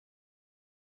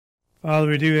Father,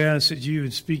 we do ask that you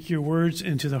would speak your words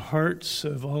into the hearts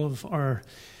of all of our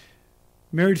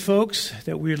married folks,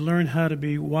 that we would learn how to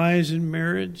be wise in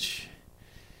marriage.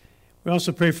 We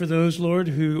also pray for those, Lord,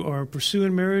 who are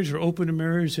pursuing marriage or open to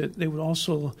marriage, that they would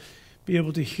also be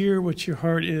able to hear what your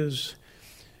heart is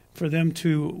for them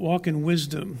to walk in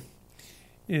wisdom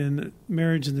in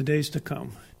marriage in the days to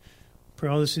come. Pray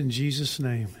all this in Jesus'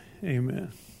 name.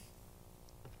 Amen.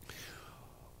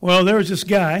 Well, there was this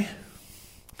guy,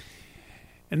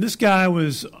 and this guy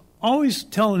was always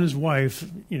telling his wife,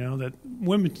 that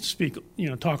women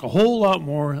talk a whole lot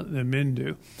more than men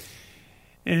do.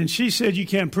 And she said, you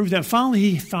can't prove that. Finally,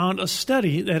 he found a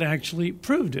study that actually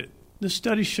proved it. This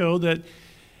study showed that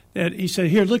he said,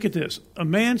 here, look at this. A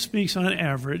man speaks on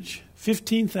average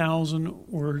 15,000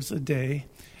 words a day,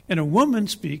 and a woman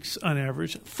speaks on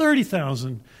average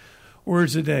 30,000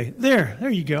 words a day. There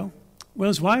you go. Well,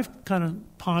 his wife kind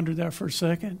of pondered that for a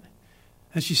second,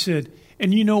 and she said,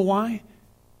 and you know why?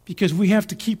 Because we have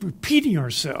to keep repeating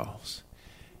ourselves.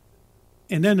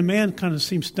 And then the man kind of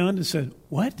seemed stunned and said,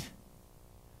 what?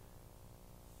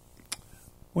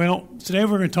 Well, today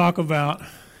we're going to talk about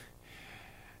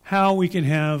how we can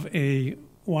have a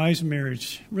wise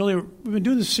marriage. Really, we've been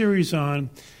doing this series on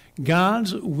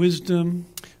God's wisdom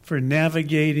for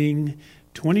navigating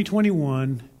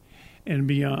 2021 and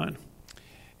beyond.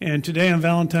 And today on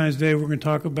Valentine's Day, we're going to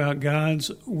talk about God's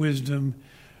wisdom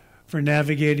for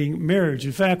navigating marriage.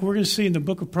 In fact, we're going to see in the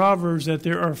book of Proverbs that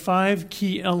there are 5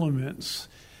 key elements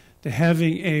to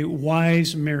having a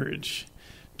wise marriage,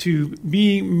 to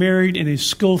being married in a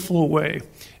skillful way.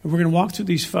 And we're going to walk through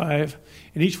these 5,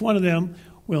 and each one of them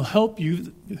will help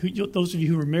you. Those of you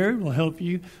who are married will help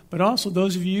you, but also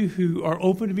those of you who are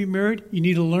open to be married, you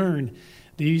need to learn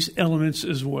these elements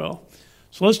as well.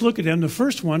 So let's look at them. The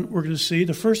first one we're going to see,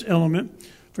 the first element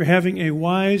for having a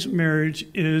wise marriage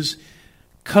is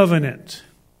covenant.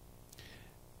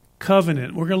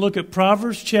 Covenant. We're going to look at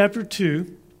Proverbs chapter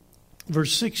 2,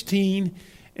 verse 16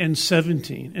 and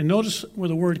 17. And notice where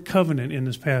the word covenant in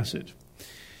this passage.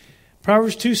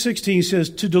 Proverbs 2:16 says,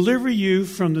 to deliver you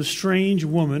from the strange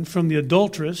woman, from the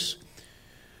adulteress,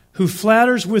 who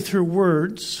flatters with her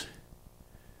words,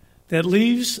 that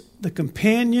leaves the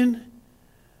companion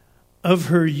of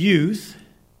her youth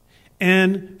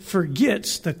and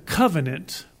forgets the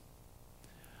covenant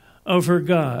of her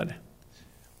God.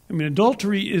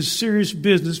 Adultery is serious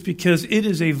business because it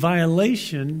is a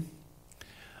violation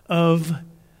of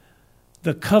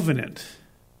the covenant.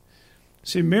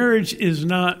 See, marriage is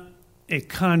not a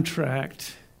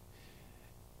contract.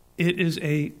 It is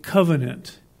a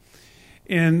covenant.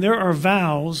 And there are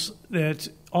vows that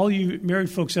all you married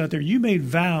folks out there, you made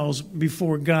vows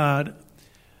before God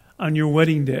on your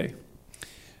wedding day.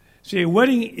 See, a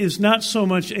wedding is not so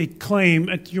much a claim.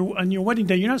 On your wedding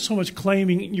day, you're not so much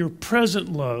claiming your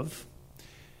present love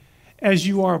as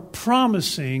you are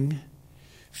promising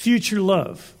future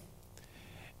love.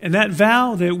 And that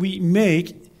vow that we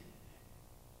make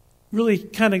really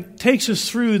kind of takes us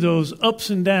through those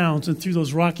ups and downs and through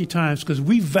those rocky times because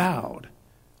we vowed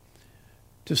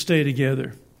to stay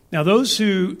together. Now, those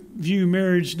who view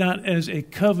marriage not as a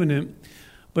covenant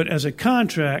but as a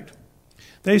contract,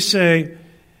 they say,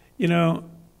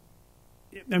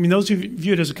 those who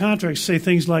view it as a contract say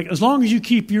things like, as long as you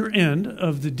keep your end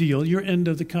of the deal, your end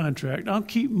of the contract, I'll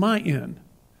keep my end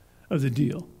of the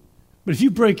deal. But if you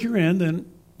break your end, then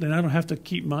I don't have to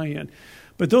keep my end.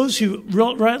 But those who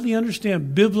rightly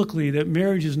understand biblically that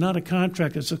marriage is not a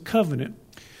contract, it's a covenant,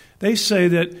 they say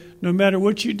that no matter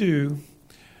what you do,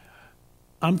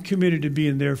 I'm committed to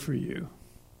being there for you.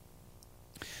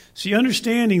 See,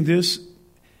 understanding this,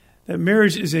 that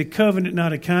marriage is a covenant,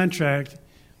 not a contract,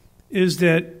 is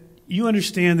that you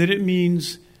understand that it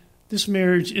means this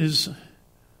marriage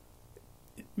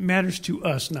matters to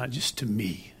us, not just to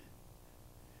me.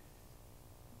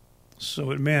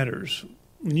 So it matters.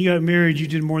 When you got married, you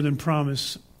did more than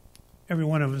promise. Every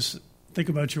one of us, think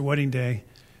about your wedding day.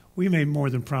 We made more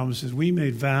than promises. We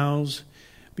made vows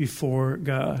before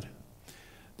God.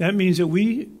 That means that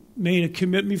we made a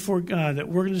commitment before God that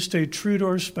we're going to stay true to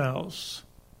our spouse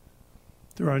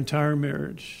through our entire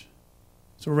marriage.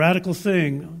 It's a radical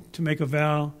thing to make a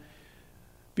vow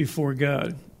before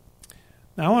God.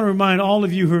 Now, I want to remind all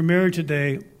of you who are married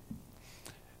today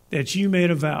that you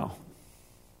made a vow.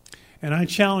 And I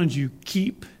challenge you,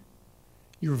 keep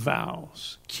your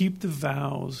vows. Keep the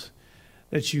vows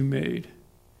that you made.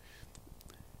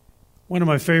 One of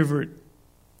my favorite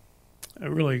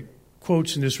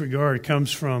quotes in this regard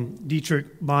comes from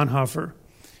Dietrich Bonhoeffer,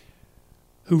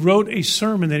 who wrote a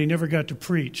sermon that he never got to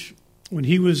preach when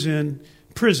he was in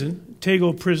prison,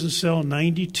 Tegel prison cell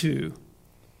 92,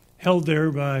 held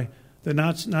there by the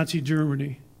Nazi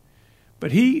Germany.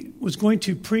 But he was going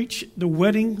to preach the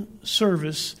wedding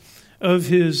service of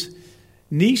his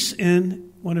niece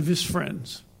and one of his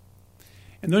friends.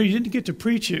 And though he didn't get to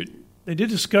preach it, they did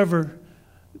discover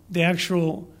the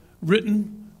actual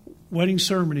written wedding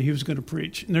ceremony he was going to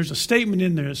preach. And there's a statement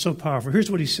in there that's so powerful. Here's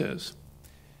what he says.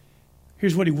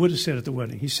 Here's what he would have said at the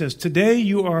wedding. He says, "Today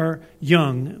you are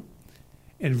young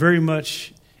and very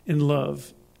much in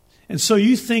love. And so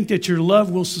you think that your love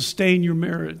will sustain your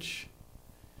marriage.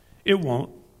 It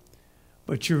won't.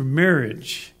 But your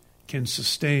marriage can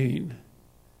sustain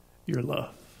your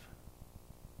love."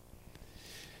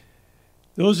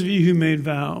 Those of you who made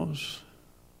vows,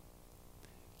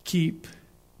 keep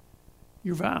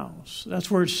your vows.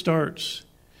 That's where it starts.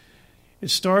 It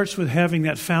starts with having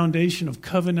that foundation of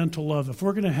covenantal love. If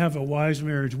we're going to have a wise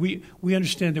marriage, we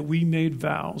understand that we made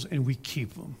vows and we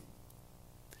keep them.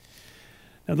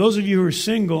 Now, those of you who are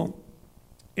single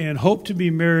and hope to be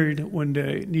married one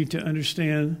day need to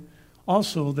understand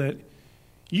also that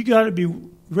you got to be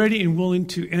ready and willing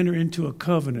to enter into a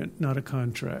covenant, not a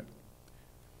contract.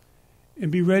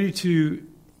 And be ready to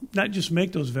not just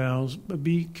make those vows, but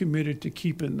be committed to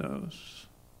keeping those.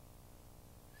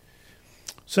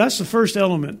 So that's the first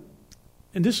element.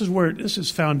 And this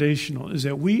is foundational, is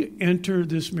that we enter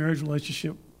this marriage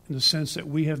relationship in the sense that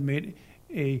we have made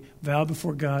a vow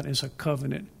before God as a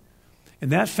covenant.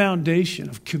 And that foundation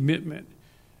of commitment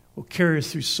will carry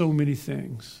us through so many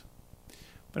things.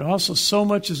 But also so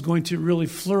much is going to really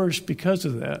flourish because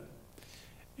of that.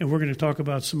 And we're going to talk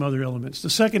about some other elements. The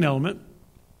second element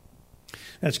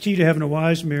that's key to having a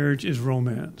wise marriage is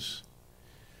romance.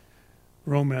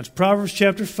 Romance. Proverbs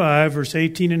chapter 5, verse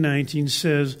 18 and 19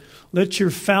 says, "Let your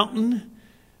fountain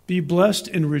be blessed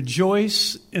and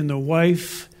rejoice in the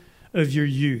wife of your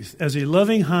youth. As a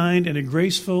loving hind and a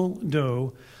graceful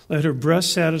doe, let her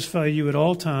breast satisfy you at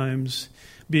all times.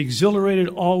 Be exhilarated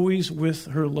always with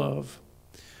her love."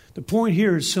 The point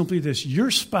here is simply this: your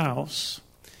spouse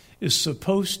is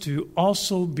supposed to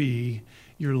also be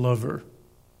your lover.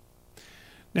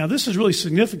 Now, this is really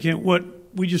significant, what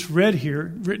we just read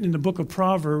here, written in the book of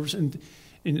Proverbs and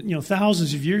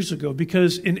thousands of years ago,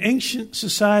 because in ancient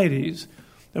societies,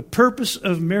 the purpose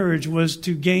of marriage was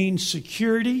to gain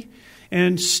security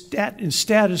and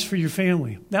status for your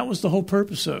family. That was the whole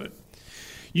purpose of it.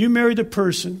 You married the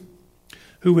person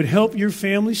who would help your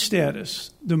family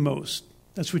status the most.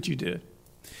 That's what you did.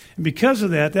 And because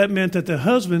of that, that meant that the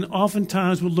husband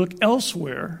oftentimes would look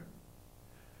elsewhere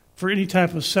for any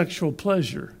type of sexual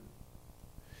pleasure.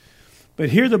 But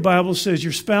here the Bible says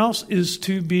your spouse is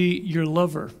to be your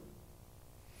lover.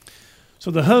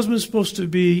 So the husband is supposed to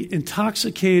be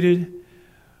intoxicated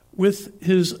with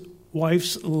his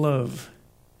wife's love.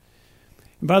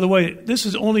 And by the way, this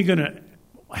is only going to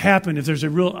happen if there's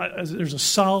a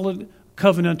solid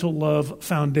covenantal love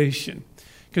foundation.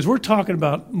 Because we're talking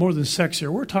about more than sex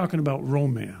here. We're talking about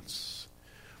romance.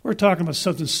 We're talking about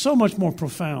something so much more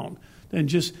profound than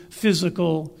just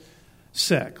physical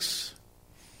sex.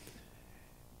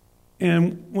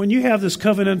 And when you have this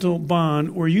covenantal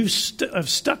bond where you've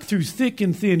stuck through thick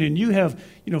and thin and you have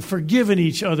forgiven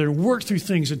each other, worked through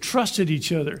things and trusted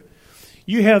each other,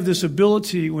 you have this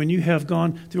ability when you have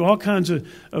gone through all kinds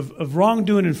of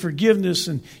wrongdoing and forgiveness,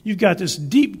 and you've got this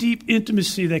deep, deep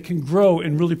intimacy that can grow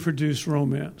and really produce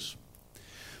romance.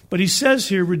 But he says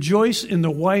here, rejoice in the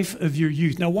wife of your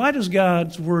youth. Now, why does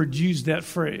God's word use that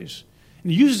phrase?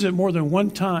 And he uses it more than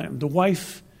one time, the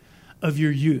wife of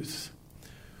your youth.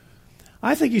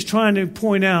 I think he's trying to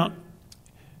point out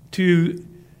to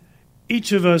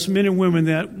each of us, men and women,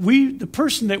 that the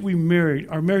person that we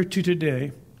are married to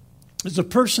today, is a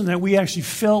person that we actually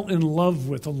fell in love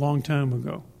with a long time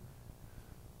ago.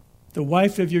 The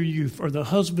wife of your youth, or the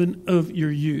husband of your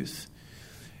youth.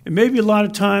 And maybe a lot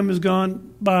of time has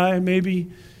gone by.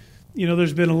 Maybe,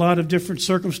 there's been a lot of different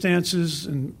circumstances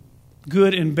and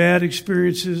good and bad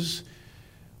experiences.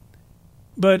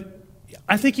 But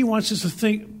I think he wants us to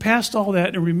think past all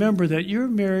that and remember that you're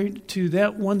married to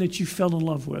that one that you fell in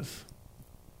love with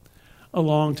a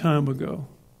long time ago.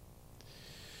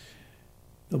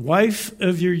 The wife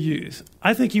of your youth.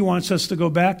 I think he wants us to go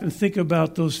back and think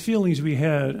about those feelings we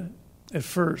had at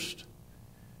first,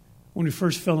 when we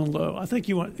first fell in love. I think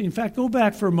in fact, go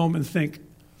back for a moment and think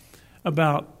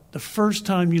about the first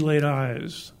time you laid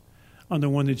eyes on the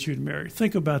one that you'd married.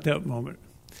 Think about that moment.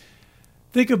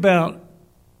 Think about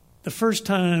the first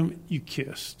time you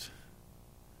kissed.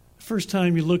 The first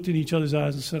time you looked in each other's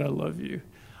eyes and said, "I love you."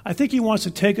 I think he wants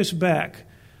to take us back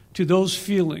to those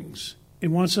feelings. It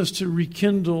wants us to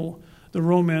rekindle the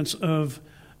romance of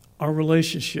our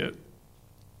relationship.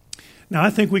 Now, I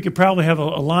think we could probably have a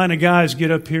line of guys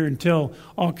get up here and tell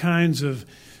all kinds of,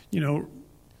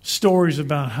 stories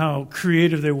about how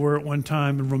creative they were at one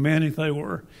time and romantic they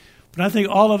were. But I think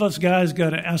all of us guys got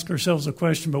to ask ourselves the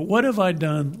question, but what have I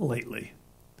done lately?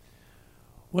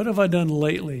 What have I done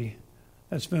lately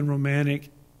that's been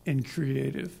romantic and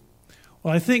creative?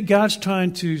 Well, I think God's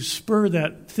trying to spur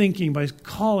that thinking by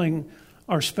calling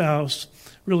our spouse,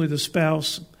 really the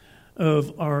spouse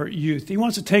of our youth. He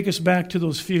wants to take us back to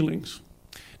those feelings.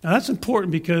 Now, that's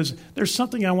important because there's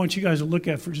something I want you guys to look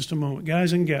at for just a moment,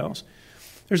 guys and gals.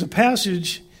 There's a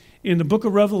passage in the book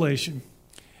of Revelation,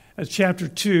 chapter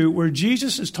 2, where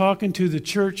Jesus is talking to the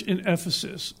church in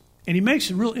Ephesus. And he makes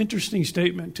a real interesting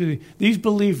statement to these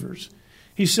believers.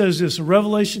 He says this in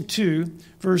Revelation 2,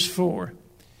 verse 4.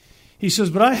 He says,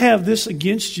 "But I have this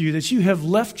against you, that you have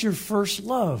left your first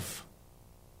love."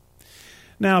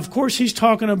 Now, of course, he's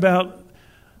talking about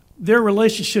their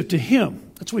relationship to him.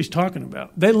 That's what he's talking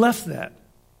about. They left that.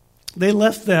 They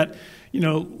left that,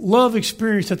 love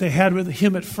experience that they had with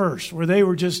him at first, where they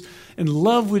were just in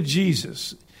love with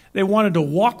Jesus. They wanted to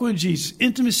walk with Jesus,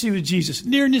 intimacy with Jesus,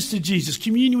 nearness to Jesus,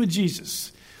 communion with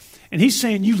Jesus. And he's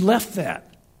saying, you left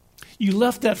that. You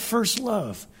left that first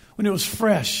love when it was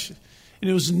fresh and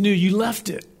it was new. You left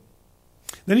it.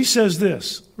 Then he says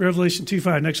this, Revelation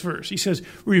 2:5, next verse. He says,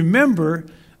 "Remember,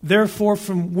 therefore,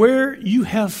 from where you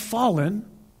have fallen,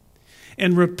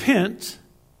 and repent,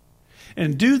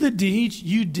 and do the deeds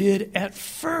you did at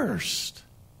first."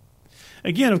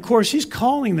 Again, of course, he's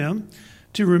calling them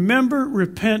to remember,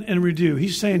 repent, and redo.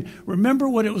 He's saying, remember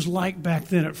what it was like back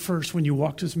then at first when you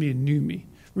walked with me and knew me.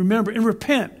 Remember, and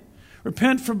repent.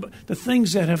 Repent from the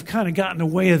things that have kind of gotten in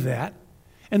the way of that,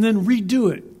 and then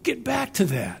redo it. Get back to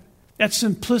that. That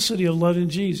simplicity of loving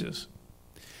Jesus.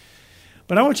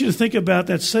 But I want you to think about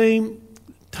that same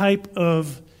type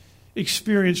of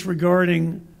experience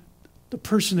regarding the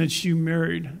person that you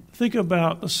married. Think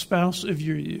about the spouse of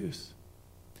your youth.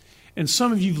 And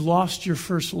some of you lost your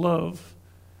first love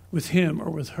with him or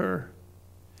with her.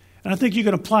 And I think you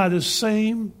can apply this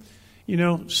same,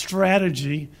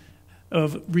 strategy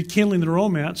of rekindling the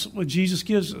romance what Jesus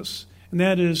gives us. And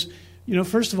that is,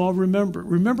 first of all, remember.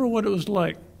 Remember what it was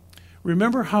like.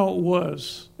 Remember how it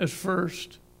was at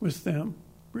first with them.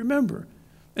 Remember.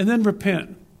 And then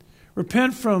repent.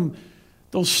 Repent from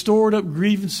those stored up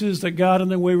grievances that got in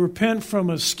the way. Repent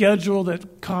from a schedule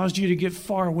that caused you to get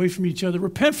far away from each other.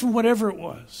 Repent from whatever it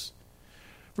was.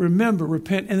 Remember,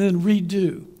 repent, and then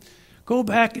redo. Go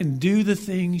back and do the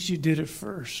things you did at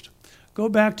first. Go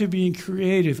back to being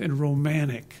creative and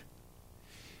romantic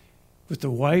with the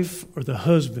wife or the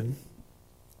husband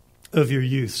of your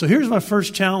youth. So here's my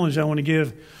first challenge I want to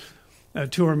give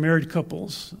to our married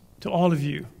couples, to all of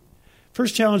you.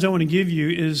 First challenge I want to give you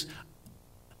is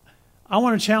I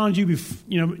want to challenge you,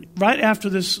 right after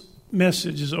this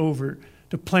message is over,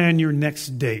 to plan your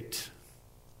next date.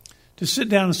 To sit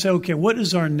down and say, okay, what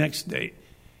is our next date?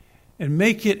 And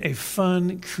make it a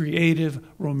fun, creative,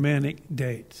 romantic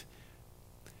date.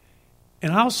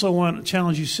 And I also want to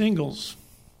challenge you singles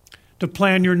to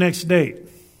plan your next date.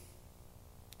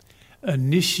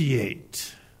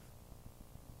 Initiate.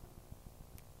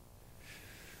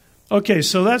 Okay,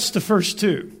 so that's the first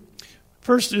two.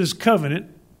 First is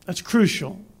covenant. That's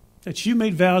crucial. That you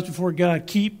made vows before God.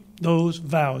 Keep those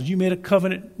vows. You made a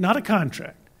covenant, not a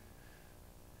contract.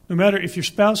 No matter if your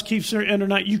spouse keeps their end or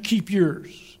not, you keep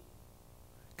yours.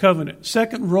 Covenant.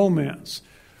 Second, romance.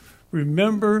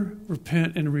 Remember,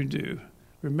 repent, and redo.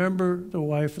 Remember the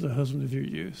wife or the husband of your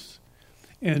youth.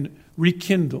 And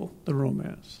rekindle the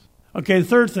romance. Okay, the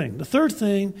third thing. The third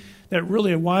thing that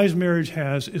really a wise marriage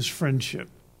has is friendship.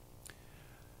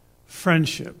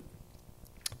 Friendship.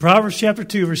 Proverbs chapter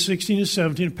 2, verse 16 and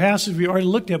 17, a passage we already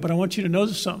looked at, but I want you to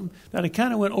notice something that I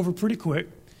kind of went over pretty quick.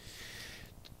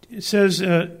 It says,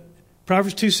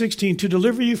 Proverbs 2:16, "To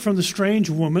deliver you from the strange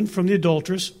woman, from the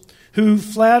adulteress, who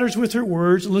flatters with her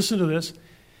words," listen to this,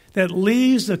 "that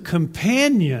leaves the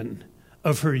companion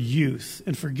of her youth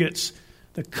and forgets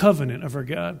the covenant of her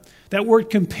God." That word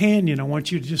companion, I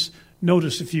want you to just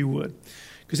notice if you would.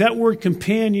 Because that word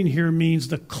companion here means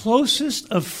the closest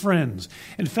of friends.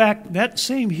 In fact, that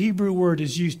same Hebrew word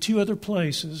is used two other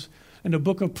places in the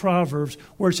book of Proverbs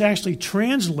where it's actually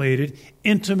translated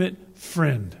intimate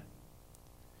friend.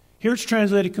 Here it's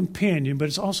translated companion, but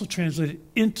it's also translated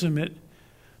intimate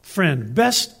friend.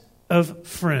 Best of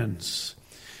friends.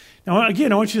 Now,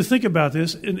 again, I want you to think about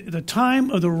this. In the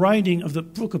time of the writing of the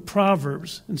book of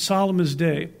Proverbs in Solomon's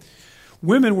day,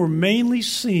 women were mainly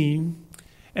seen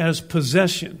as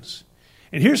possessions.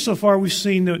 And here so far we've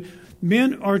seen that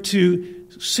men are to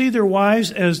see their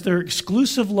wives as their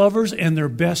exclusive lovers and their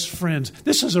best friends.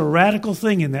 This is a radical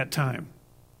thing in that time.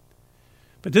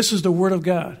 But this is the Word of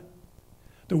God.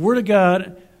 The Word of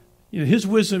God, His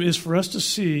wisdom is for us to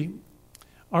see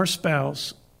our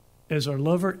spouse as our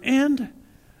lover and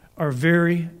our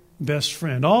very best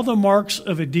friend. All the marks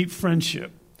of a deep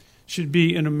friendship should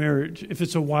be in a marriage, if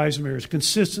it's a wise marriage.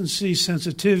 Consistency,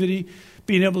 sensitivity,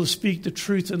 being able to speak the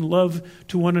truth and love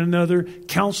to one another,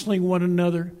 counseling one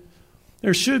another.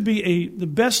 There should be the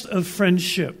best of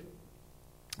friendship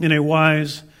in a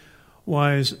wise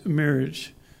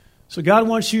marriage. So God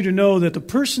wants you to know that the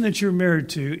person that you're married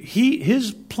to,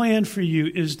 His plan for you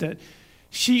is that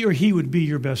she or he would be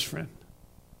your best friend.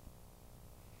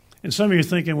 And some of you are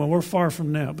thinking, well, we're far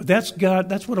from now. But that's God.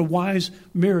 That's what a wise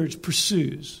marriage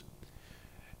pursues.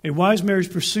 A wise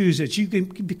marriage pursues that you can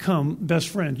become best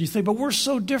friends. You think, but we're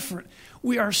so different.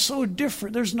 We are so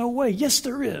different. There's no way. Yes,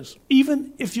 there is.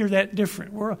 Even if you're that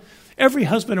different. Every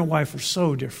husband and wife are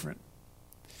so different.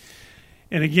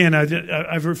 And again,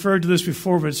 I've referred to this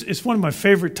before, but it's one of my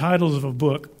favorite titles of a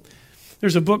book.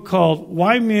 There's a book called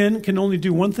Why Men Can Only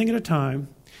Do One Thing at a Time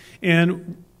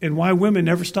and Why Women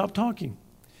Never Stop Talking.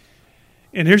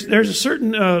 And there's a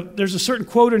certain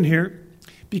quote in here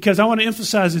because I want to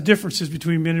emphasize the differences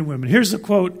between men and women. Here's the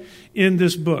quote in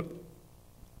this book.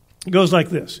 It goes like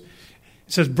this.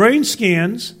 It says, brain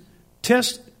scan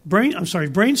tests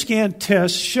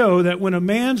show that when a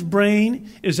man's brain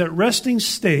is at resting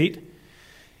state,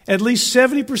 at least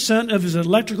 70% of his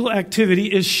electrical activity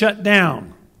is shut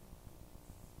down.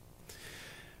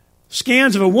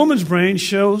 Scans of a woman's brain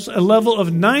shows a level of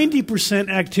 90%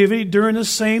 activity during the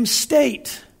same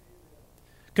state,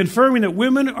 confirming that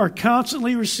women are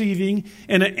constantly receiving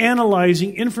and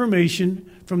analyzing information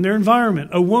from their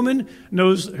environment. A woman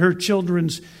knows her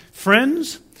children's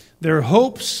friends, their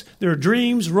hopes, their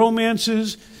dreams,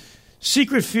 romances,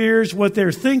 secret fears, what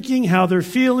they're thinking, how they're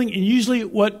feeling, and usually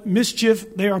what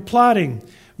mischief they are plotting.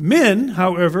 Men,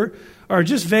 however, are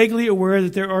just vaguely aware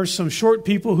that there are some short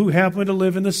people who happen to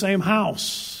live in the same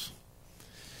house.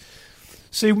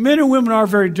 See, men and women are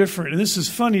very different, and this is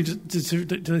funny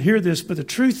to hear this, but the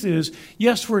truth is,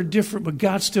 yes, we're different, but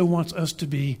God still wants us to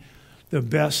be the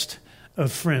best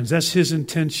of friends. That's His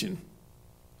intention.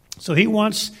 So He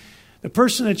wants the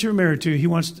person that you're married to, He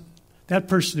wants that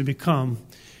person to become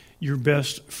your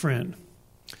best friend.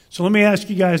 So let me ask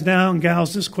you guys now and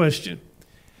gals this question.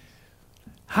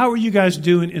 How are you guys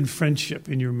doing in friendship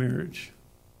in your marriage?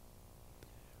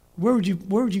 Where would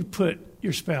you put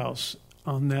your spouse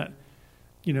on that,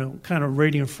 kind of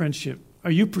rating of friendship?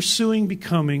 Are you pursuing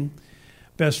becoming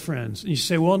best friends? And you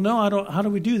say, well, no, I don't. How do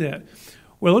we do that?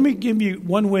 Well, let me give you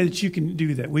one way that you can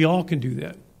do that. We all can do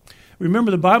that.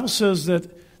 Remember, the Bible says that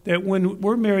when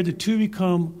we're married, the two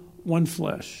become one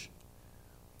flesh.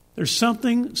 There's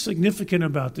something significant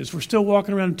about this. We're still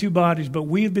walking around in two bodies, but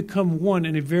we have become one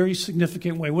in a very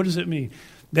significant way. What does it mean?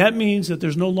 That means that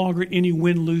there's no longer any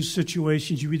win-lose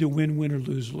situations. You either win-win or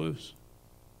lose-lose.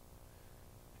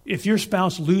 If your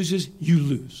spouse loses, you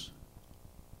lose.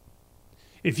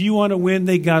 If you want to win,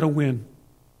 they got to win.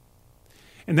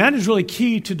 And that is really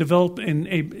key to develop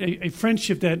a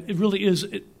friendship that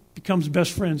it becomes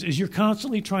best friends, is you're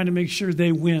constantly trying to make sure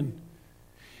they win.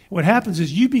 What happens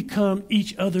is you become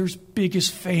each other's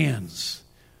biggest fans.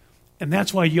 And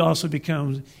that's why you also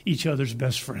become each other's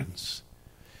best friends.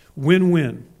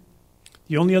 Win-win.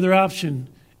 The only other option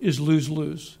is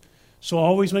lose-lose. So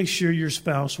always make sure your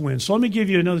spouse wins. So let me give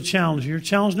you another challenge here.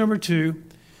 Challenge number 2.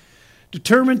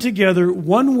 Determine together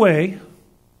one way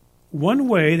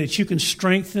that you can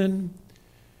strengthen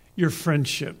your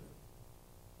friendship.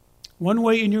 One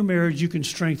way in your marriage you can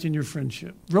strengthen your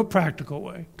friendship. Real practical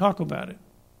way. Talk about it.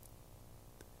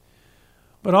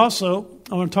 But also,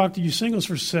 I want to talk to you singles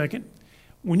for a second.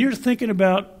 When you're thinking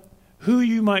about who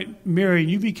you might marry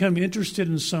and you become interested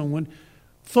in someone,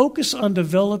 focus on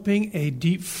developing a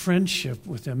deep friendship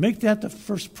with them. Make that the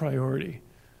first priority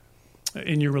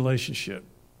in your relationship.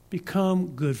 Become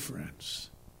good friends.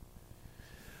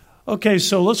 Okay,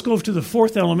 so let's go to the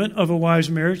fourth element of a wise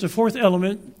marriage. The fourth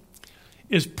element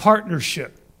is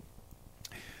partnership.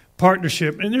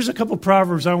 Partnership. And there's a couple of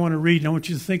proverbs I want to read, and I want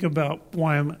you to think about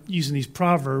why I'm using these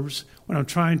proverbs when I'm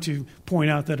trying to point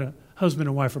out that a husband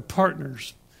and wife are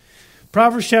partners.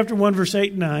 Proverbs chapter 1, verse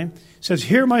 8 and 9 says,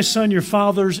 "Hear, my son, your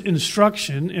father's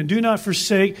instruction, and do not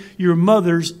forsake your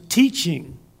mother's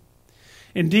teaching.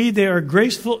 Indeed, they are a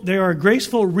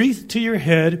graceful wreath to your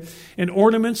head and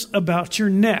ornaments about your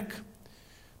neck."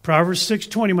 Proverbs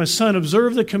 6:20, "My son,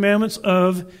 observe the commandments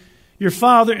of your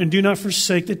father, and do not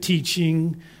forsake the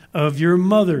teaching of your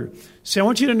mother. See, I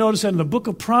want you to notice that in the book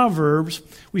of Proverbs,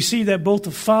 we see that both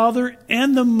the father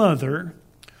and the mother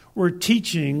were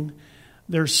teaching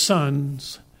their son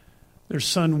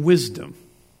wisdom.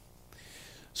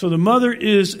 So the mother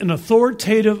is an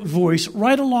authoritative voice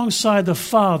right alongside the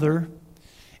father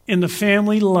in the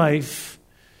family life.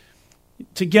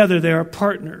 Together they are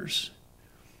partners.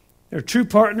 They're true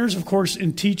partners, of course,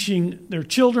 in teaching their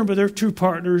children, but they're true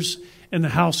partners in the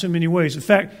house in many ways. In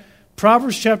fact,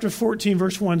 Proverbs chapter 14,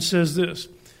 verse 1 says this: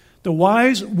 "The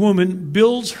wise woman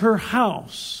builds her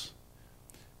house,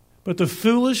 but the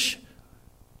foolish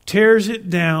tears it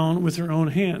down with her own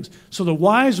hands." So the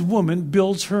wise woman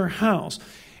builds her house.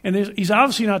 And he's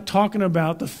obviously not talking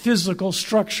about the physical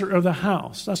structure of the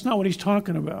house. That's not what he's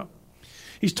talking about.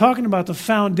 He's talking about the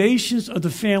foundations of the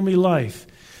family life.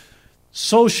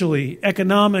 Socially,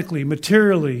 economically,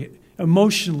 materially,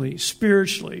 emotionally,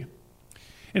 spiritually.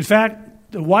 In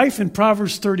fact, the wife in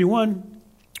Proverbs 31,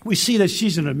 we see that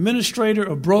she's an administrator,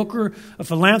 a broker, a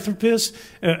philanthropist,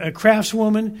 a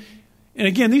craftswoman. And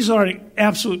again, these aren't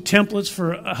absolute templates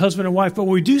for a husband and wife, but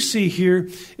what we do see here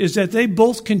is that they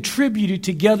both contributed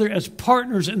together as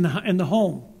partners in the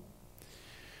home.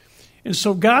 And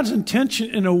so God's intention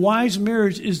in a wise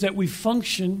marriage is that we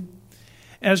function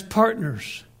as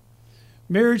partners.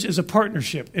 Marriage is a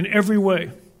partnership in every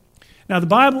way. Now, the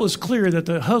Bible is clear that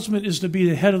the husband is to be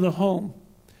the head of the home,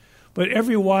 but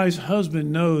every wise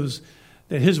husband knows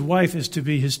that his wife is to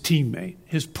be his teammate,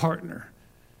 his partner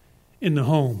in the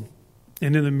home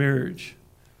and in the marriage.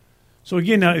 So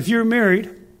again, now, if you're married,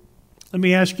 let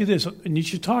me ask you this, and you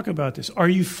should talk about this. Are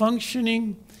you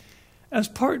functioning as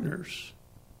partners?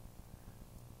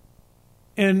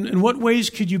 And in what ways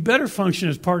could you better function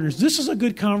as partners? This is a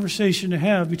good conversation to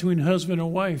have between husband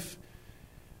and wife.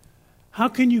 How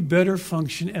can you better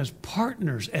function as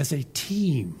partners, as a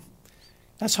team?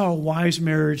 That's how a wise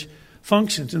marriage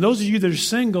functions. And those of you that are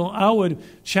single, I would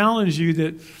challenge you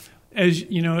that as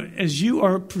you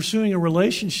are pursuing a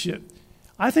relationship,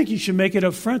 I think you should make it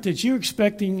up front that you're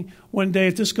expecting one day,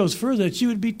 if this goes further, that you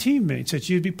would be teammates, that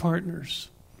you'd be partners.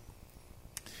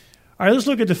 All right, let's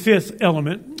look at the fifth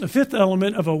element. The fifth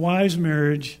element of a wise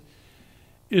marriage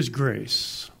is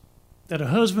grace. That a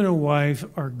husband and wife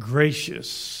are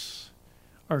gracious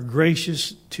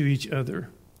to each other.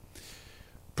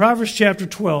 Proverbs chapter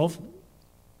 12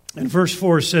 and verse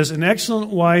 4 says, "An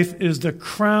excellent wife is the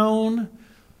crown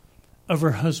of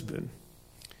her husband,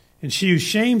 and she who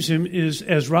shames him is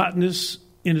as rottenness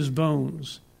in his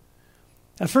bones."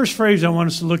 That first phrase I want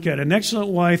us to look at, an excellent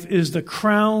wife is the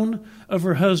crown of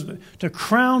her husband. To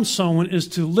crown someone is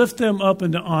to lift them up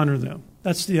and to honor them.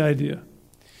 That's the idea.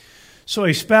 So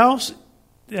a spouse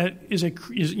that is a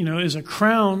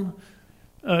crown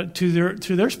to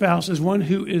their spouse is one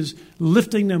who is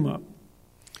lifting them up,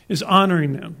 is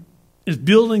honoring them, is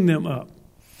building them up.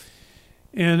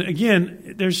 And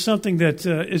again, there's something that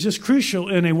is just crucial.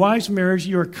 In a wise marriage,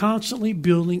 you are constantly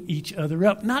building each other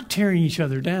up, not tearing each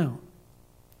other down.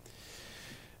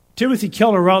 Timothy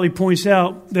Keller rightly points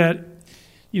out that,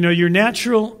 your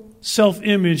natural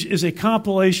self-image is a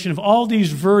compilation of all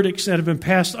these verdicts that have been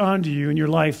passed on to you in your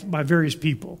life by various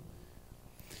people.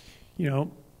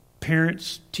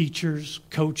 Parents, teachers,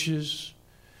 coaches,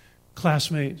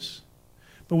 classmates.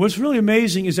 But what's really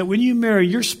amazing is that when you marry,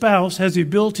 your spouse has the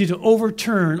ability to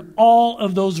overturn all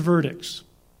of those verdicts.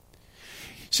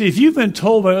 See, if you've been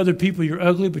told by other people you're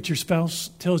ugly, but your spouse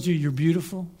tells you you're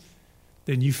beautiful,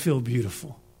 then you feel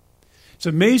beautiful. It's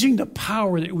amazing the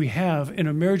power that we have in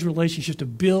a marriage relationship to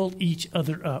build each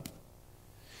other up.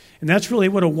 And that's really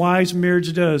what a wise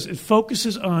marriage does. It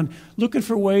focuses on looking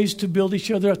for ways to build each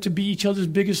other up, to be each other's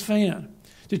biggest fan,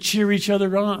 to cheer each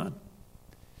other on.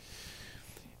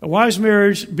 A wise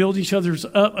marriage builds each other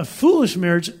up. A foolish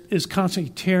marriage is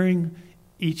constantly tearing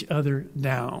each other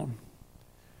down.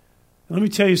 And let me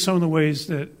tell you some of the ways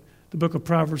that the book of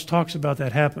Proverbs talks about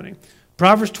that happening.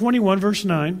 Proverbs 21, verse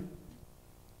 9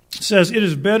 says, "It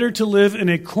is better to live in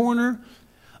a corner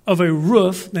of a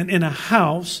roof than in a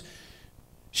house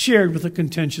shared with a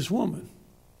contentious woman."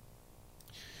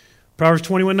 Proverbs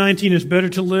 21:19 is better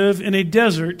to live in a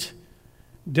desert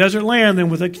land than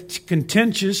with a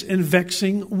contentious and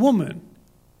vexing woman.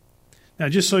 Now,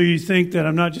 just so you think that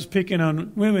I'm not just picking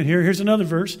on women here, here's another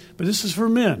verse, but this is for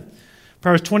men.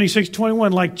 Proverbs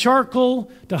 26:21, "Like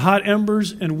charcoal to hot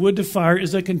embers and wood to fire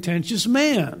is a contentious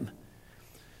man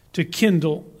to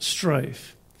kindle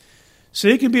strife." So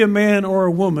it can be a man or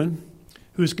a woman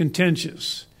who is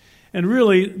contentious. And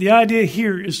really, the idea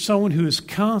here is someone who is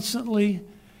constantly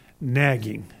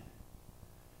nagging.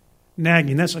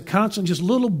 Nagging, that's a constant, just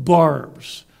little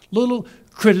barbs, little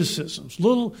criticisms,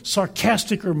 little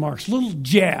sarcastic remarks, little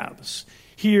jabs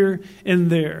here and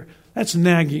there. That's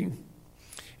nagging.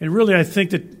 And really, I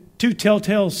think that two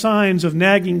telltale signs of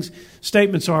nagging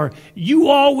statements are, you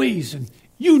always and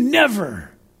you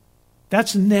never.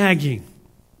 That's nagging.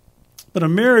 But a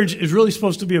marriage is really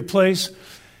supposed to be a place,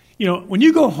 when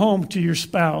you go home to your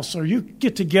spouse or you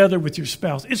get together with your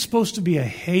spouse, it's supposed to be a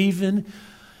haven,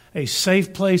 a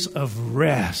safe place of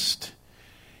rest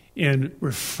and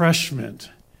refreshment.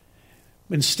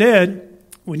 Instead,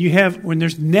 when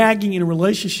there's nagging in a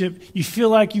relationship, you feel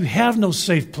like you have no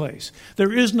safe place.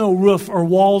 There is no roof or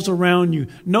walls around you,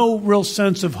 no real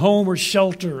sense of home or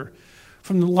shelter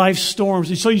from the life storms.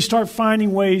 And so you start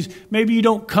finding ways, maybe you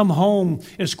don't come home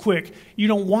as quick. You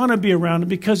don't want to be around it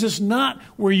because it's not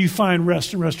where you find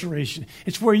rest and restoration.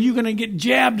 It's where you're going to get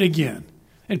jabbed again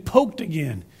and poked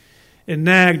again and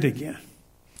nagged again.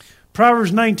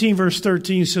 Proverbs 19 verse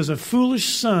 13 says, a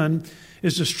foolish son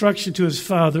is destruction to his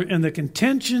father, and the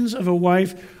contentions of a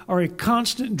wife are a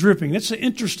constant dripping. That's an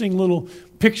interesting little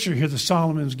picture here that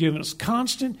Solomon's given us.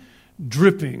 Constant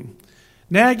dripping.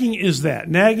 Nagging is that.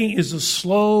 Nagging is a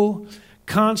slow,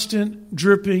 constant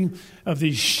dripping of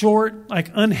these short, like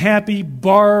unhappy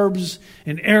barbs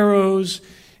and arrows,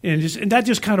 and that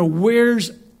just kind of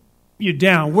wears you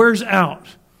down, wears out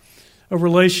a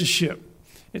relationship.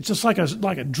 It's just like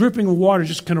a dripping of water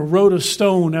just kind of erode a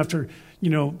stone after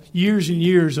years and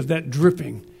years of that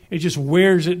dripping. It just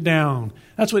wears it down.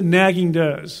 That's what nagging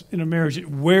does in a marriage. It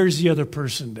wears the other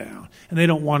person down, and they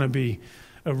don't want to be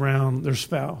around their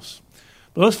spouse.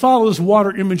 But let's follow this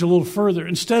water image a little further.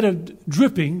 Instead of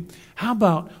dripping, how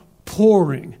about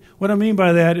pouring? What I mean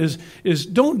by that is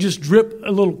don't just drip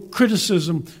a little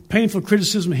criticism, painful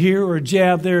criticism here or a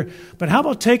jab there, but how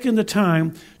about taking the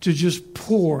time to just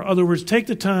pour? In other words, take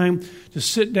the time to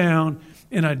sit down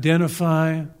and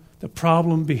identify the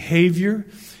problem behavior,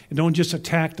 and don't just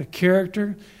attack the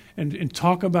character, and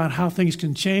talk about how things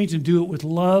can change and do it with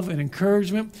love and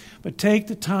encouragement, but take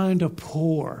the time to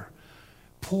pour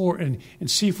and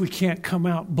see if we can't come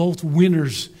out both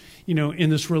winners, in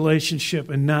this relationship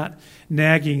and not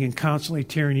nagging and constantly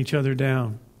tearing each other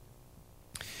down.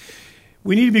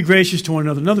 We need to be gracious to one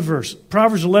another. Another verse,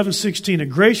 Proverbs 11:16, a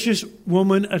gracious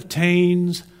woman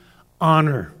attains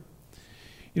honor.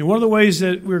 One of the ways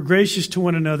that we're gracious to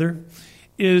one another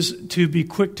is to be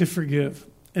quick to forgive.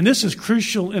 And this is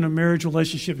crucial in a marriage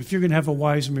relationship if you're going to have a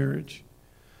wise marriage.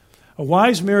 A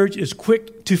wise marriage is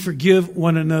quick to forgive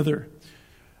one another.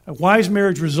 A wise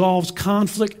marriage resolves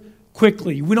conflict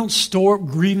quickly. We don't store up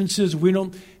grievances. We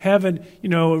don't have a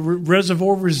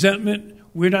reservoir of resentment.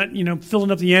 We're not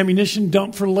filling up the ammunition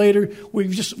dump for later.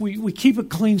 We keep a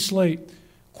clean slate,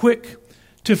 quick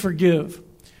to forgive.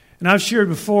 And I've shared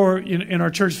before in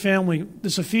our church family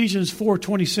this Ephesians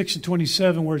 4:26 and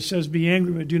 27, where it says, "Be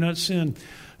angry but do not sin.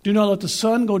 Do not let the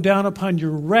sun go down upon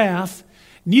your wrath,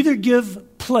 neither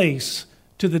give place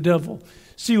to the devil."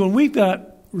 See, when we've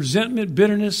got resentment,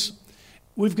 bitterness,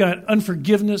 we've got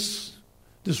unforgiveness,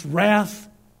 this wrath,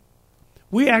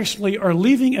 we actually are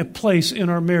leaving a place in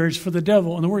our marriage for the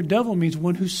devil. And the word devil means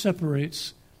one who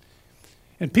separates.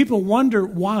 And people wonder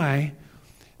why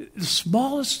the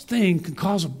smallest thing can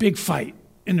cause a big fight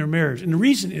in their marriage. And the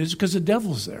reason is because the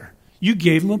devil's there. You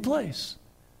gave him a place.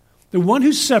 The one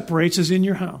who separates is in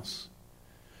your house.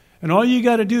 And all you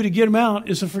got to do to get him out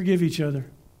is to forgive each other.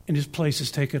 And his place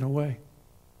is taken away.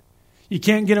 You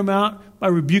can't get him out by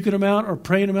rebuking him out or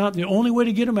praying him out. The only way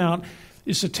to get him out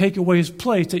is to take away his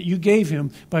place that you gave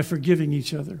him by forgiving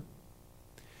each other.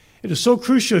 It is so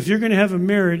crucial if you're going to have a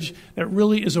marriage that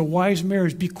really is a wise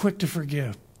marriage, be quick to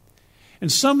forgive. And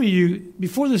some of you,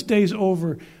 before this day is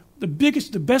over, the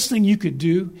best thing you could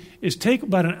do is take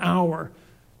about an hour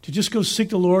to just go seek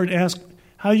the Lord and ask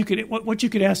what you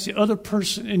could ask the other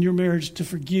person in your marriage to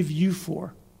forgive you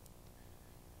for.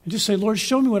 And just say, Lord,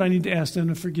 show me what I need to ask them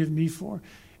to forgive me for.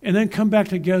 And then come back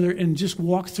together and just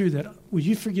walk through that. Will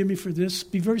you forgive me for this?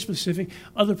 Be very specific.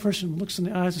 Other person looks in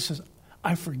the eyes and says,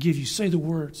 I forgive you. Say the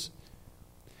words.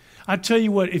 I tell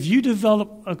you what, if you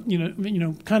develop,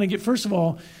 first of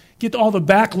all, get all the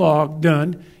backlog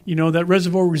done, that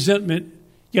reservoir resentment,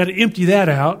 you got to empty that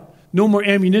out. No more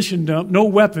ammunition dump, no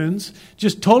weapons,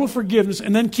 just total forgiveness,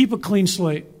 and then keep a clean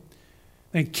slate.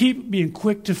 And keep being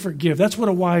quick to forgive. That's what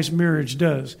a wise marriage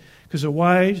does. Because a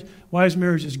wise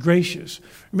marriage is gracious.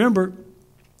 Remember,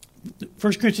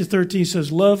 1 Corinthians 13 says,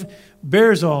 love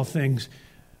bears all things,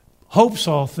 hopes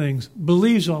all things,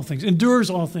 believes all things, endures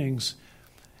all things.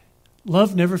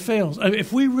 Love never fails.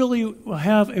 If we really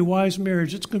have a wise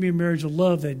marriage, it's going to be a marriage of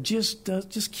love that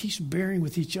just keeps bearing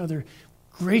with each other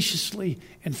graciously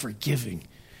and forgiving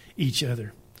each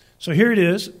other. So here it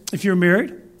is. If you're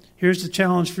married, here's the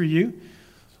challenge for you.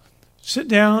 Sit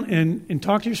down and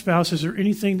talk to your spouse. Is there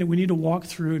anything that we need to walk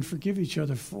through and forgive each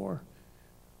other for?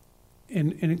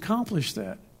 And accomplish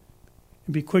that.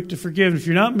 And be quick to forgive. If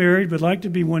you're not married but like to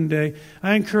be one day,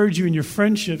 I encourage you in your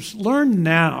friendships, learn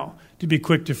now to be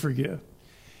quick to forgive.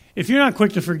 If you're not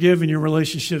quick to forgive in your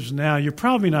relationships now, you're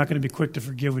probably not going to be quick to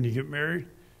forgive when you get married.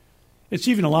 It's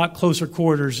even a lot closer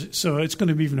quarters, so it's going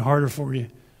to be even harder for you.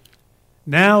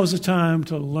 Now is the time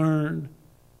to learn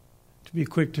to be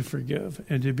quick to forgive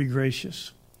and to be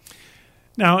gracious.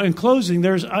 Now, in closing,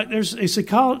 there's a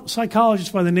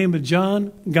psychologist by the name of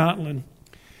John Gottman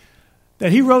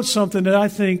that he wrote something that I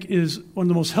think is one of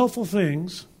the most helpful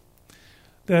things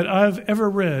that I've ever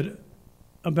read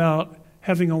about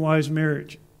having a wise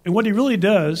marriage. And what he really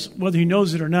does, whether he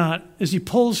knows it or not, is he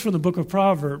pulls from the book of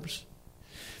Proverbs.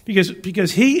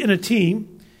 Because he and a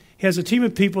team, he has a team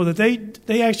of people that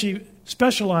they actually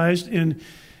specialized in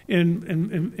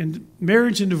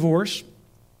marriage and divorce.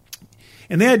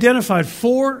 And they identified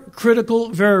 4 critical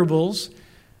variables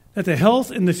that the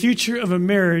health and the future of a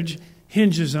marriage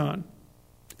hinges on.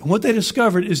 And what they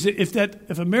discovered is that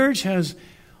if a marriage has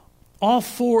all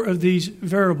 4 of these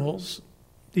variables,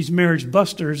 these marriage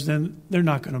busters, then they're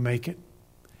not going to make it.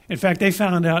 In fact, they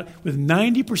found out with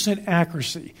 90%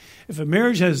 accuracy, if a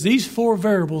marriage has these 4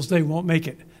 variables, they won't make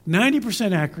it.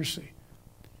 90% accuracy.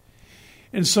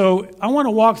 And so I want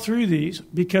to walk through these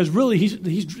because really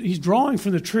he's drawing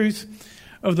from the truth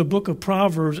of the book of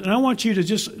Proverbs. And I want you to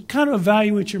just kind of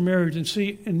evaluate your marriage and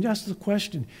see, and ask the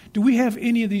question, do we have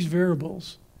any of these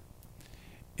variables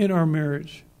in our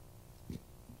marriage?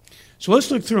 So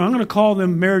let's look through. I'm going to call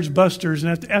them marriage busters.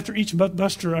 And after each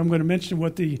buster, I'm going to mention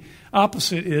what the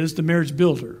opposite is, the marriage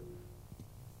builder.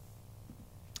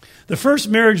 The first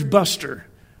marriage buster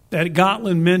that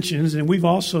Gottman mentions, and we've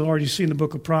also already seen the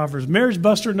book of Proverbs, marriage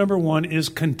buster number 1 is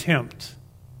contempt.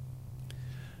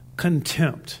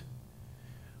 Contempt.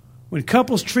 When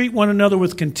couples treat one another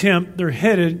with contempt, they're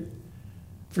headed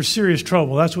for serious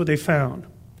trouble. That's what they found.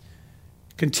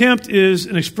 Contempt is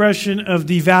an expression of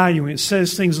devaluing. It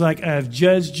says things like, I have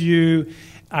judged you,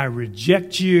 I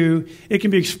reject you. It can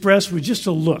be expressed with just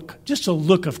a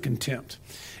look of contempt.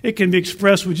 It can be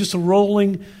expressed with just a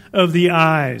rolling of the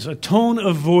eyes, a tone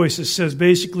of voice that says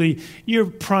basically, you're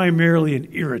primarily an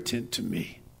irritant to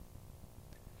me.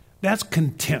 That's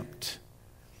contempt.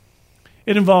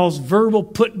 It involves verbal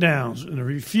put-downs and a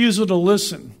refusal to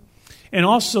listen, and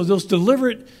also those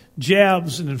deliberate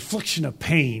jabs and infliction of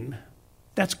pain.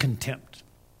 That's contempt.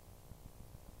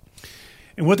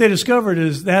 And what they discovered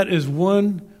is that is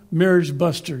one marriage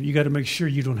buster you got to make sure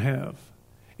you don't have.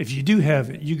 If you do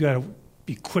have it, you got to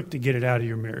be quick to get it out of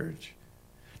your marriage.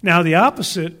 Now, the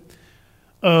opposite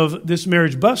of this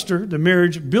marriage buster, the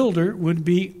marriage builder, would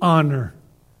be honor.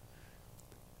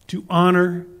 To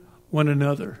honor one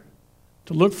another.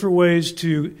 To look for ways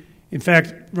to, in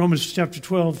fact, Romans chapter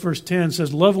 12, verse 10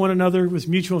 says, love one another with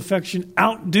mutual affection,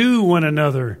 outdo one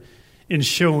another in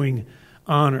showing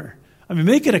honor. I mean,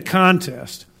 make it a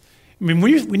contest. I mean,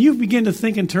 when you begin to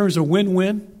think in terms of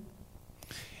win-win,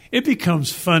 it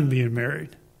becomes fun being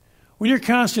married. When you're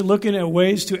constantly looking at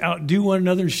ways to outdo one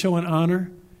another and showing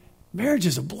honor, marriage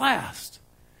is a blast.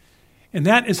 And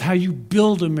that is how you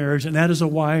build a marriage, and that is a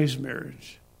wise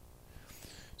marriage.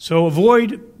 So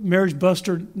avoid marriage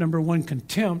buster number 1,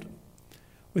 contempt,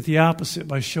 with the opposite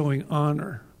by showing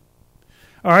honor.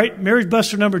 All right, marriage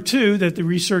buster number 2 that the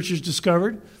researchers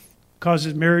discovered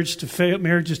causes marriages to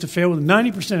fail with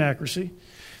 90% accuracy.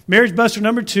 Marriage buster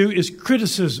number 2 is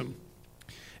criticism,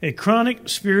 a chronic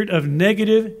spirit of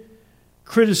negative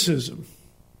criticism.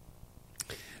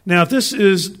 Now, if this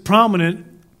is prominent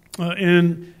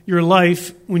in your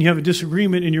life when you have a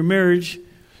disagreement in your marriage,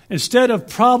 instead of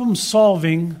problem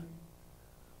solving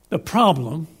the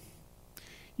problem,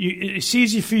 it's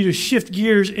easy for you to shift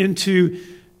gears into,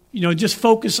 just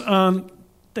focus on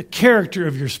the character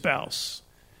of your spouse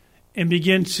and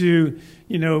begin to,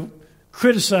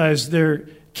 criticize their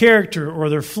character or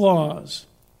their flaws.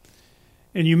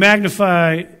 And you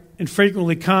magnify and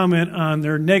frequently comment on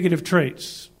their negative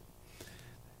traits.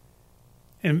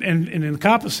 And the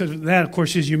opposite of that, of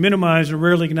course, is you minimize or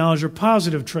rarely acknowledge their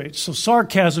positive traits. So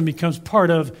sarcasm becomes part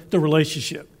of the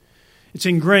relationship. It's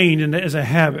ingrained as a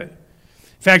habit.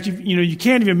 In fact, you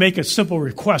can't even make a simple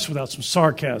request without some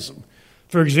sarcasm.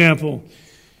 For example, you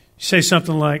say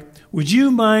something like, would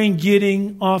you mind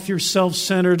getting off your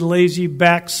self-centered, lazy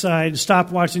backside and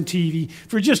stop watching TV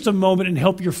for just a moment and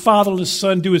help your fatherless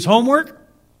son do his homework?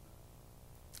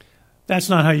 That's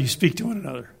not how you speak to one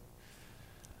another.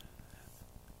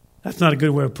 That's not a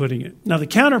good way of putting it. Now, the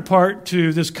counterpart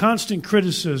to this constant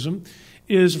criticism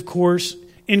is, of course,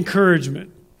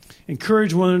 encouragement.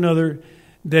 Encourage one another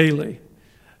daily.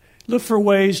 Look for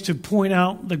ways to point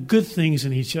out the good things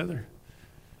in each other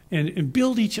and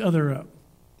build each other up.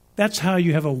 That's how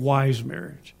you have a wise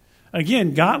marriage.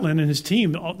 Again, Gottland and his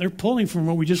team, they're pulling from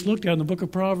what we just looked at in the book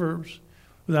of Proverbs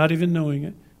without even knowing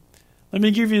it. Let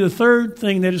me give you the third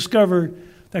thing they discovered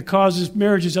that causes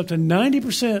marriages up to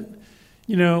 90%,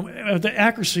 of the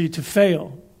accuracy to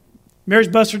fail.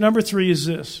 Marriage buster number 3 is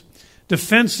this: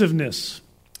 defensiveness.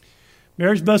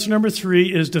 Marriage buster number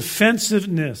 3 is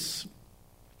defensiveness.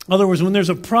 In other words, when there's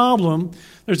a problem,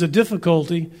 there's a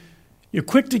difficulty, you're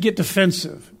quick to get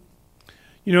defensive.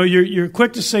 You're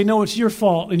quick to say, no, it's your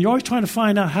fault. And you're always trying to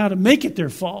find out how to make it their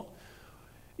fault.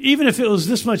 Even if it was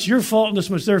this much your fault and this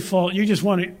much their fault, you just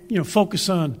want to, focus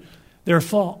on their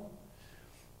fault.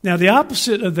 Now, the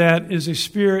opposite of that is a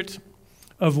spirit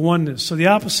of oneness. So the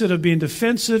opposite of being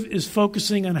defensive is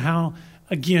focusing on how,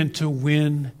 again, to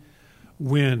win.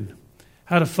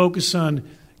 How to focus on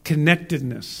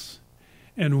connectedness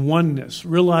and oneness,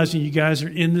 realizing you guys are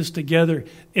in this together.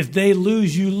 If they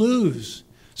lose, you lose.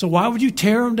 So why would you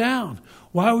tear them down?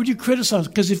 Why would you criticize?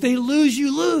 Because if they lose,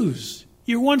 you lose.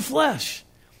 You're one flesh.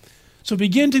 So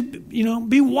begin to,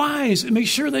 be wise and make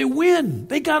sure they win.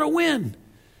 They got to win.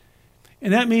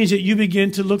 And that means that you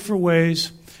begin to look for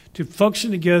ways to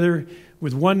function together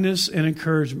with oneness and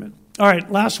encouragement. All right,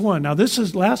 last one. Now,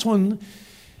 last one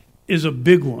is a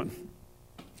big one.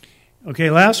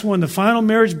 Okay, last one, the final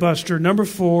marriage buster, number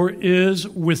 4, is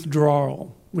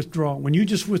withdrawal. Withdrawal. When you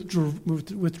just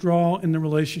withdraw in the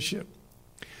relationship.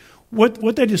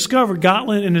 What they discovered,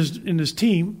 Gottland and his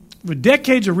team, with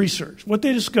decades of research, what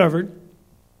they discovered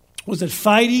was that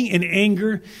fighting and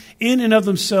anger in and of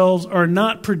themselves are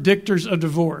not predictors of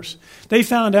divorce. They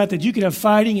found out that you could have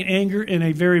fighting and anger in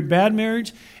a very bad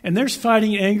marriage, and there's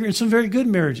fighting and anger in some very good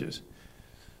marriages.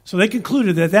 So they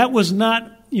concluded that was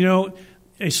not,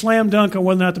 a slam dunk on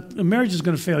whether or not the marriage is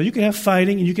going to fail. You could have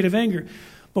fighting and you could have anger.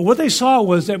 But what they saw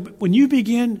was that when you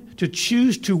begin to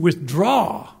choose to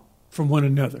withdraw from one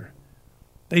another,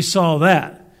 they saw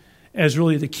that as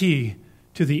really the key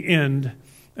to the end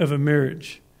of a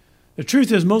marriage. The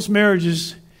truth is, most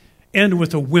marriages end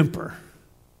with a whimper,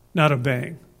 not a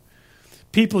bang.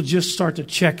 People just start to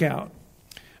check out.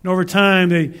 And over time,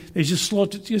 they just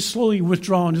slowly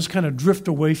withdraw and just kind of drift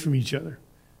away from each other.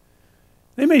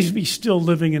 They may be still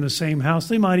living in the same house.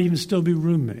 They might even still be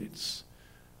roommates.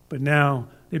 But now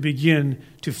they begin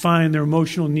to find their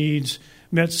emotional needs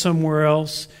met somewhere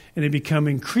else, and they become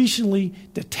increasingly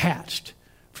detached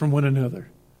from one another.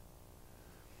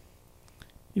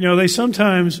 They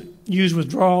sometimes use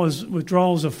withdrawal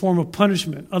as a form of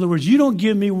punishment. In other words, you don't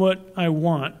give me what I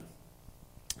want.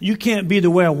 You can't be the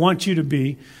way I want you to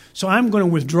be, so I'm going to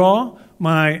withdraw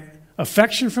my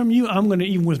affection from you. I'm going to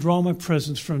even withdraw my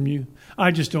presence from you.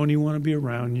 I just don't even want to be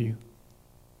around you.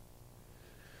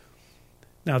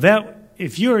 Now,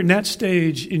 if you're in that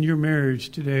stage in your marriage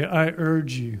today, I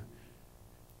urge you,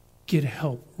 get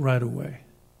help right away.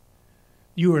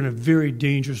 You are in a very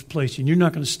dangerous place, and you're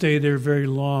not going to stay there very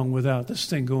long without this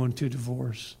thing going to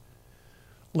divorce.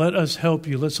 Let us help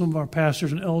you. Let some of our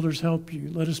pastors and elders help you.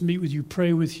 Let us meet with you,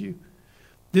 pray with you.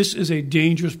 This is a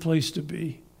dangerous place to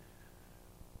be.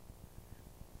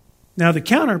 Now, the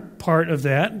counterpart of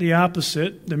that, the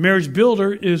opposite, the marriage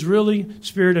builder, is really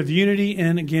spirit of unity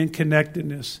and, again,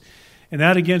 connectedness. And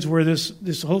that, again, is where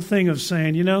this whole thing of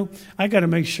saying, I got to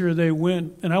make sure they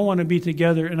win, and I want to be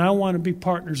together, and I want to be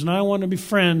partners, and I want to be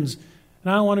friends,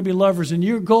 and I want to be lovers. And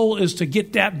your goal is to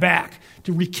get that back,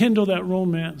 to rekindle that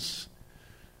romance.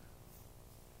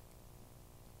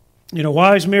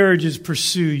 Wise marriages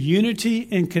pursue unity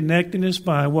and connectedness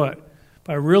by what?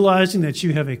 By realizing that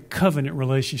you have a covenant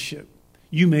relationship.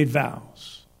 You made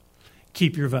vows.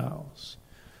 Keep your vows.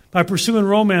 By pursuing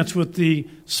romance with the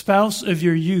spouse of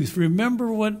your youth.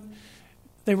 Remember what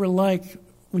they were like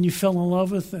when you fell in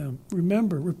love with them.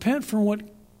 Repent from what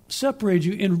separated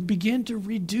you and begin to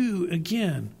redo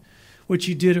again what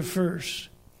you did at first.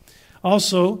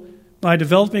 Also, by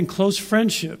developing close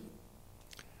friendship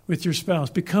with your spouse.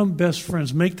 Become best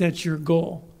friends. Make that your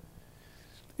goal.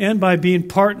 And by being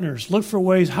partners. Look for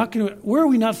ways, where are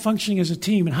we not functioning as a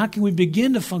team, and how can we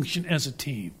begin to function as a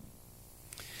team?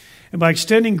 And by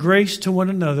extending grace to one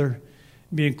another,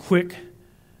 being quick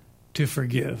to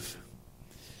forgive.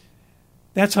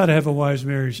 That's how to have a wise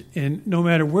marriage. And no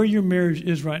matter where your marriage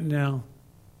is right now,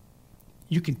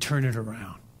 you can turn it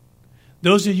around.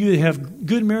 Those of you that have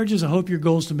good marriages, I hope your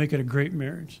goal is to make it a great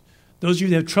marriage. Those of you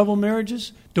that have troubled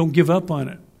marriages, don't give up on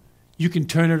it. You can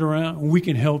turn it around, and we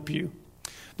can help you.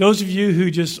 Those of you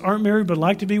who just aren't married but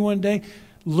like to be one day,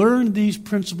 learn these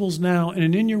principles now,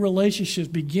 and in your relationships,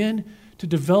 begin to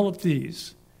develop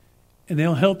these, and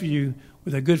they'll help you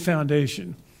with a good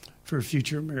foundation for a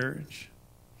future marriage.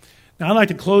 Now, I'd like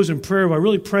to close in prayer by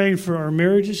really praying for our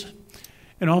marriages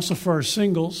and also for our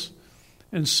singles.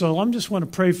 And so I just want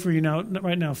to pray for you now,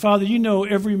 right now. Father, you know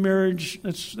every marriage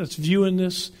that's viewing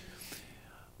this.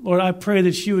 Lord, I pray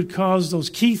that you would cause those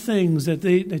key things that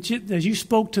you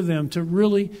spoke to them to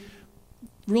really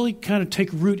kind of take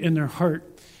root in their heart.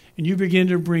 And you begin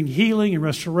to bring healing and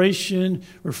restoration,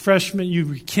 refreshment. You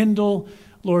rekindle,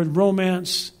 Lord,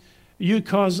 romance. You would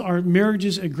cause our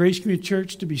marriages at Grace Community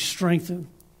Church to be strengthened.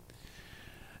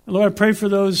 And Lord, I pray for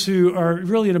those who are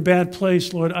really in a bad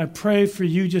place, Lord. I pray for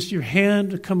you, just your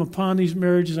hand to come upon these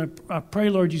marriages. I pray,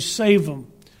 Lord, you save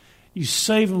them. You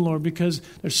save them, Lord, because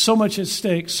there's so much at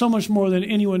stake, so much more than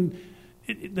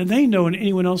they know and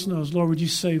anyone else knows. Lord, would you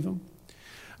save them?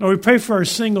 Lord, we pray for our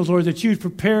singles, Lord, that you'd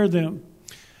prepare them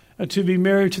to be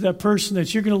married to that person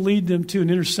that you're going to lead them to and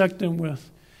intersect them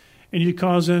with. And you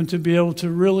cause them to be able to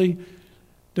really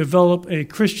develop a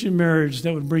Christian marriage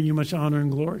that would bring you much honor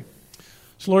and glory.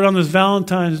 So, Lord, on this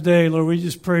Valentine's Day, Lord, we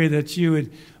just pray that you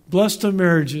would bless the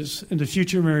marriages and the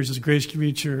future marriages of Grace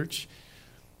Community Church.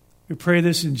 We pray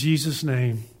this in Jesus'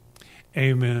 name.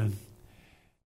 Amen.